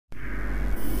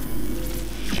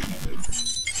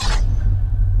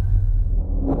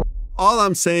all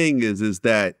I'm saying is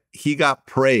that he got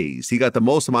praise. He got the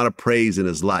most amount of praise in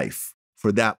his life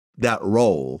for that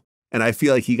role. And I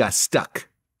feel like he got stuck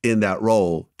in that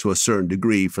role to a certain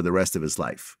degree for the rest of his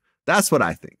life. That's what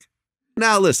I think.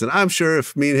 Now, listen, I'm sure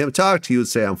if me and him talked, he would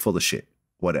say I'm full of shit,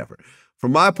 whatever.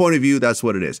 From my point of view, that's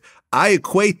what it is. I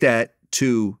equate that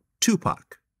to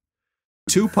Tupac.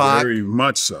 Very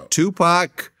much so.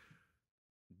 Tupac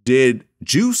did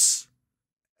Juice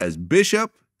as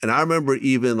Bishop. And I remember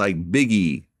even like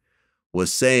Biggie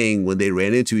was saying when they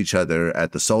ran into each other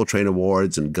at the Soul Train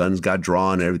Awards and guns got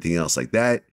drawn and everything else like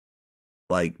that,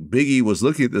 like Biggie was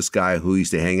looking at this guy who he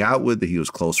used to hang out with, that he was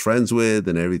close friends with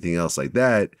and everything else like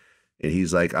that. And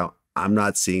he's like, I'm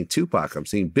not seeing Tupac, I'm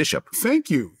seeing Bishop. Thank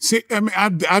you. See, I mean,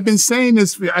 I've been saying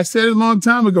this, I said it a long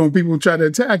time ago when people try to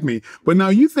attack me. But now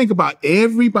you think about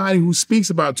everybody who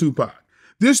speaks about Tupac.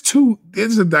 There's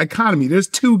a dichotomy. There's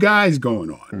two guys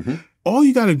going on. Mm-hmm. All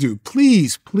you got to do,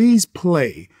 please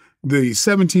play the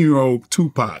 17-year-old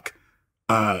Tupac,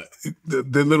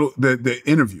 the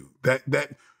interview.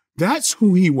 That's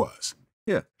who he was.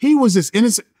 Yeah. He was this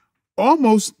innocent,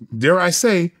 almost, dare I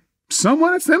say,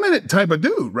 somewhat effeminate type of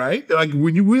dude, right? Like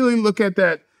when you really look at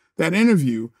that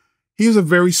interview, he was a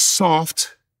very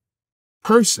soft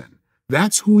person.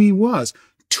 That's who he was.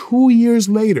 2 years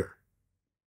later,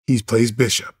 he plays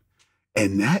Bishop.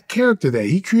 And that character that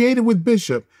he created with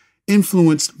Bishop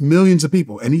influenced millions of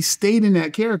people. And he stayed in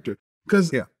that character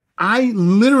because I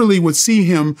literally would see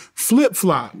him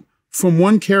flip-flop from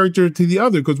one character to the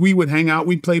other because we would hang out,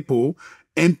 we'd play pool.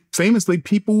 And famously,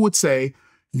 people would say,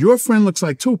 your friend looks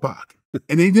like Tupac.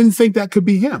 And they didn't think that could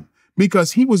be him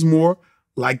because he was more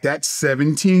like that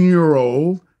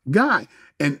 17-year-old guy.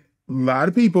 And a lot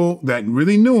of people that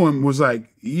really knew him was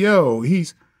like, yo,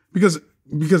 because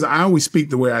I always speak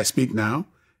the way I speak now.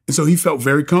 And so he felt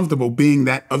very comfortable being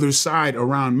that other side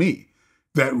around me,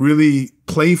 that really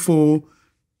playful,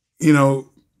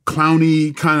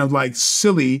 clowny, kind of like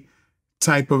silly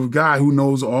type of guy who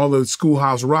knows all the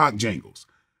Schoolhouse Rock jingles,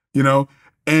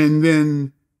 and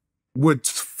then would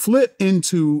flip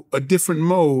into a different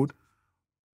mode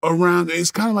around. It's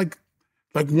kind of like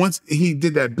once he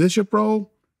did that Bishop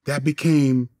role, that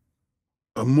became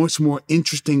a much more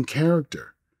interesting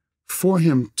character for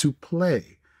him to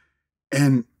play.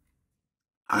 And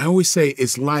I always say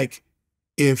it's like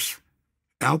if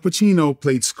Al Pacino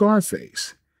played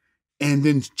Scarface and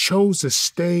then chose to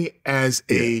stay as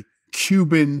a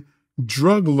Cuban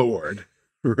drug lord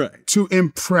to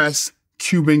impress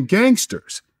Cuban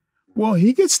gangsters. Well,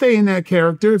 he could stay in that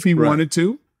character if he wanted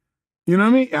to. You know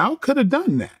what I mean? Al could have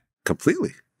done that.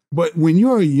 Completely. But when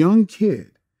you're a young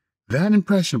kid, that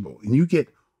impressionable, and you get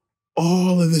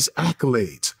all of this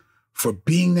accolades for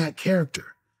being that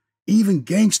character, even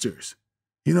gangsters,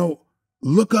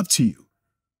 look up to you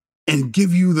and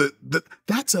give you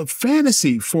that's a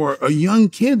fantasy for a young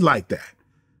kid like that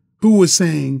who was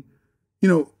saying,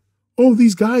 oh,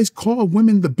 these guys call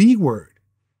women the B word.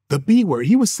 The B word.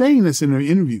 He was saying this in their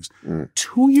interviews.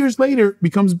 2 years later,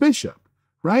 becomes Bishop,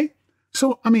 right?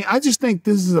 So, I mean, I just think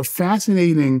this is a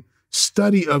fascinating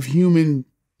study of human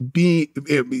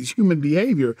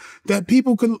behavior that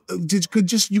people could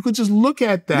just look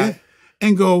at that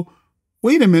and go,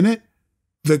 wait a minute,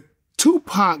 the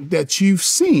Tupac that you've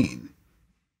seen,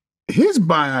 his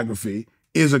biography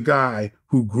is a guy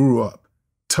who grew up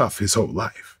tough his whole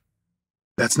life.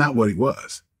 That's not what he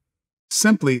was.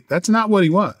 Simply, that's not what he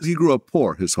was. He grew up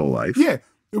poor his whole life. Yeah,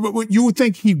 but you would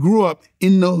think he grew up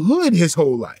in the hood his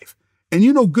whole life. And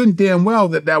you know good and damn well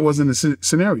that wasn't a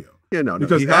scenario. Yeah, no.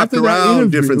 Because he hopped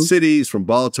around different cities, from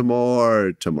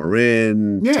Baltimore to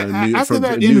Marin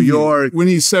to New York. When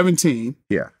he's 17,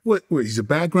 what he's a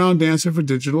background dancer for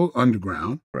Digital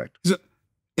Underground. Right.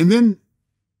 And then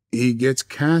he gets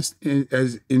cast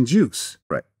in Juice.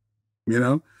 Right.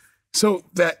 So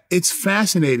that it's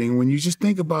fascinating when you just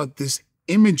think about this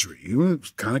imagery.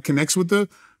 It kind of connects with the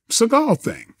Seagal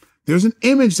thing. There's an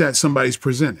image that somebody's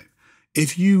presented.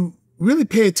 If you really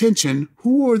pay attention,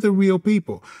 who are the real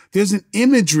people? There's an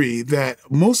imagery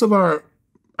that most of our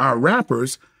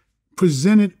rappers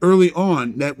presented early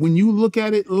on that when you look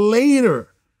at it later,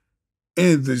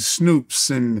 and the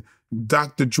Snoops and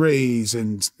Dr. Dre's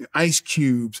and Ice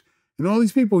Cubes and all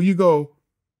these people, you go,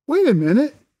 wait a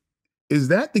minute. Is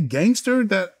that the gangster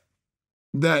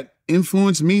that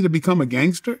influenced me to become a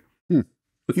gangster? You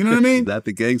know what I mean? Is that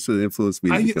the gangster that influenced me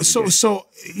to become a gangster? So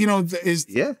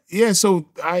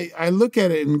I look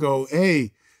at it and go,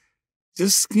 hey,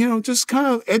 just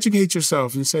kind of educate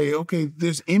yourself and say, okay,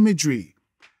 there's imagery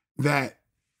that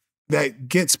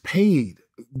gets paid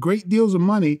great deals of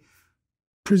money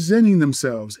presenting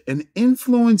themselves and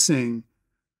influencing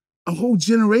a whole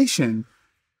generation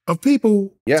of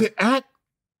people Yeah. to act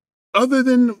other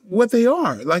than what they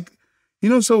are. Like, you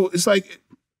know, so it's like,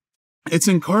 it's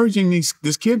encouraging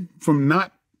this kid from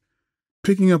not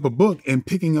picking up a book and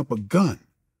picking up a gun.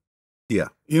 Yeah.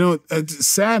 You know,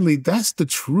 sadly, that's the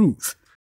truth.